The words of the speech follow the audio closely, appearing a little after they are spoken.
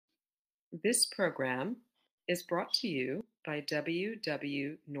This program is brought to you by W.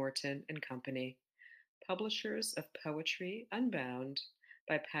 W. Norton and Company, publishers of Poetry Unbound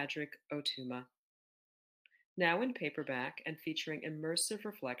by Padraig Otuma. Now in paperback and featuring immersive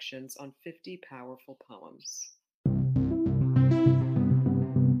reflections on 50 powerful poems.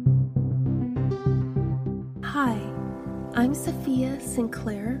 Hi, I'm Sophia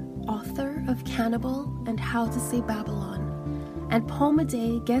Sinclair, author of Cannibal and How to Say Babylon, and Poem a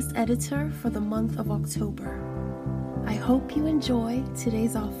Day guest editor for the month of October. I hope you enjoy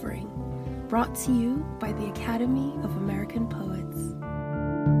today's offering, brought to you by the Academy of American Poets.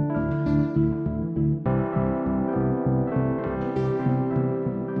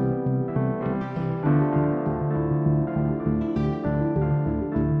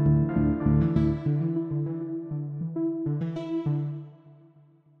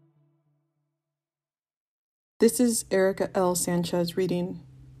 This is Erica L. Sanchez reading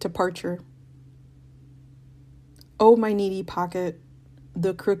Departure. Oh, my needy pocket,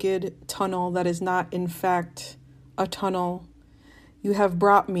 the crooked tunnel that is not in fact a tunnel. You have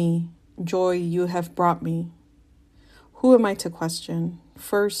brought me, joy you have brought me. Who am I to question?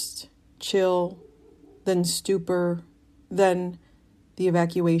 First, chill, then stupor, then the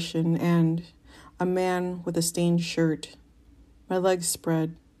evacuation, and a man with a stained shirt. My legs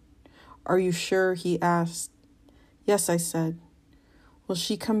spread. Are you sure? He asked. Yes, I said. Will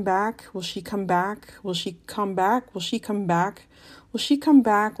she come back? Will she come back? Will she come back? Will she come back? Will she come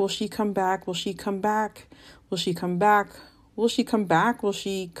back? Will she come back? Will she come back? Will she come back? Will she come back? Will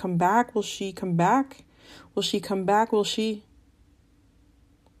she come back? Will she come back? Will she come back? Will she?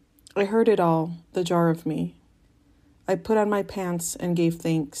 I heard it all, the jar of me. I put on my pants and gave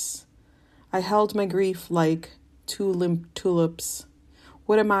thanks. I held my grief like two limp tulips.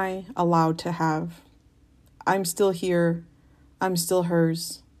 What am I allowed to have? I'm still here. I'm still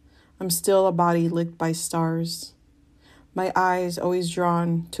hers. I'm still a body licked by stars. My eyes always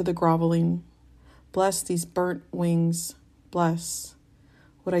drawn to the groveling. Bless these burnt wings. Bless.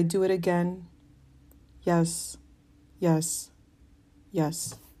 Would I do it again? Yes. Yes.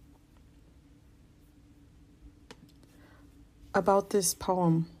 Yes. About this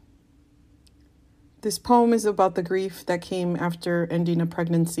poem. This poem is about the grief that came after ending a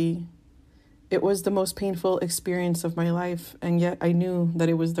pregnancy. It was the most painful experience of my life, and yet I knew that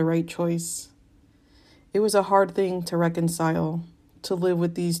it was the right choice. It was a hard thing to reconcile, to live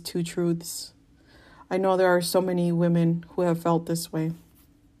with these two truths. I know there are so many women who have felt this way.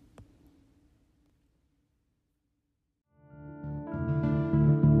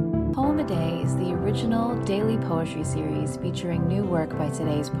 Poem a Day is the original daily poetry series featuring new work by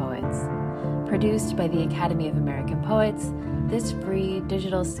today's poets. Produced by the Academy of American Poets, this free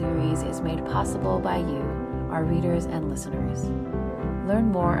digital series is made possible by you, our readers and listeners.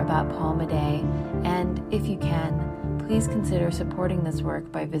 Learn more about Poem a Day, and if you can, please consider supporting this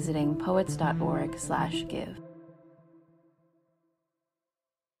work by visiting poets.org/give.